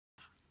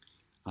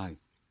Hi,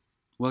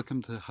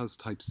 welcome to house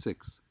type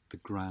 6, the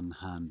Gran.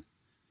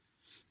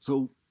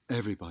 So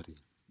everybody,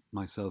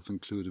 myself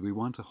included, we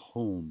want a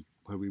home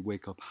where we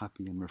wake up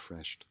happy and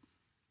refreshed.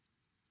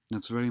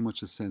 That's very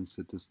much a sense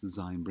that this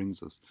design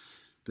brings us.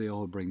 They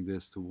all bring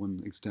this to one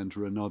extent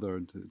or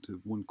another,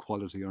 to one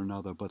quality or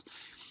another, but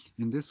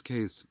in this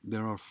case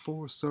there are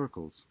 4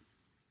 circles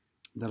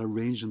that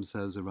arrange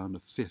themselves around a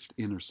 5th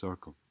inner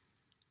circle.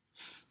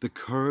 The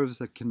curves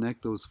that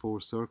connect those 4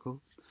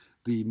 circles,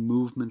 the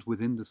movement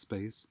within the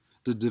space,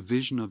 the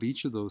division of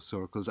each of those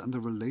circles, and the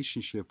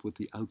relationship with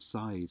the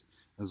outside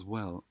as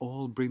well,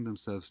 all bring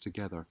themselves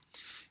together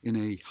in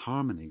a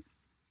harmony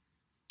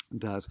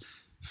that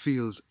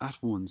feels at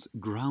once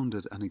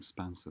grounded and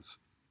expansive.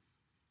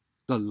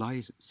 The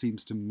light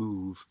seems to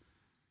move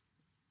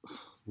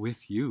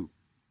with you,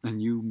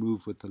 and you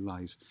move with the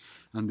light.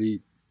 And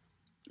the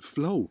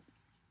flow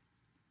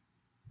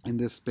in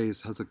this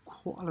space has a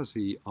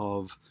quality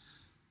of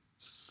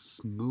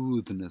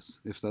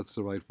smoothness, if that's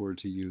the right word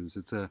to use.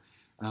 It's a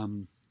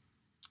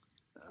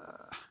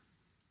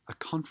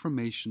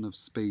confirmation of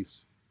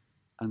space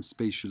and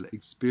spatial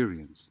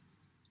experience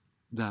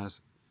that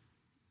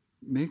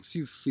makes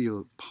you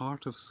feel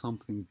part of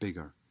something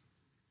bigger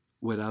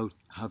without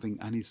having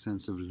any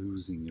sense of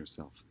losing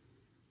yourself.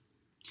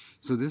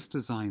 So this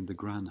design, the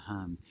Gran,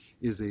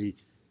 is a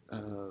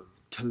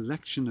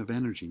collection of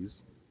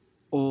energies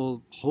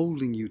all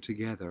holding you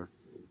together,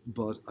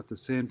 but at the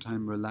same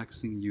time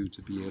relaxing you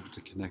to be able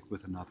to connect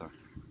with another.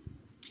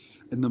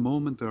 In the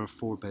moment there are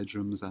 4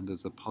 bedrooms, and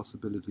there's a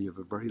possibility of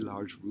a very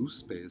large roof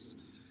space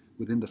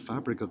within the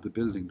fabric of the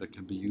building that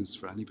can be used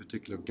for any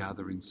particular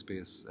gathering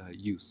space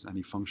use,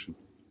 any function.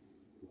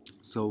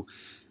 So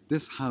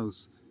this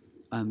house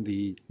and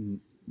the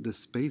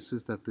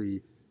spaces that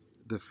the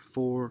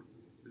 4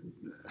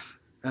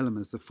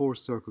 elements, the 4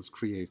 circles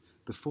create,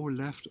 the 4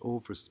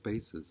 leftover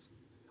spaces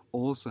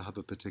also have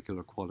a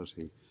particular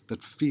quality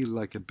that feel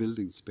like a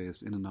building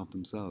space in and of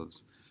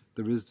themselves.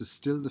 There is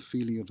still the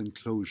feeling of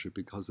enclosure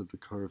because of the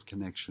curved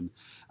connection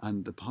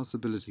and the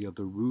possibility of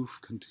the roof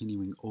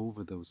continuing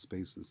over those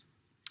spaces.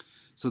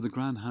 So the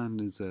Gran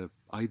is an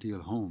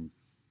ideal home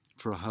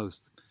for a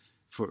house,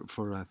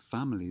 for a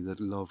family that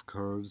love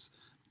curves,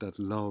 that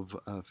love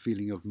a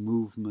feeling of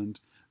movement,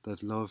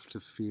 that love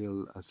to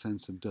feel a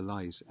sense of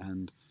delight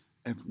and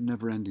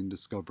never-ending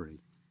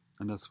discovery.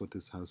 And that's what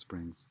this house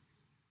brings.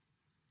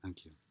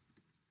 Thank you.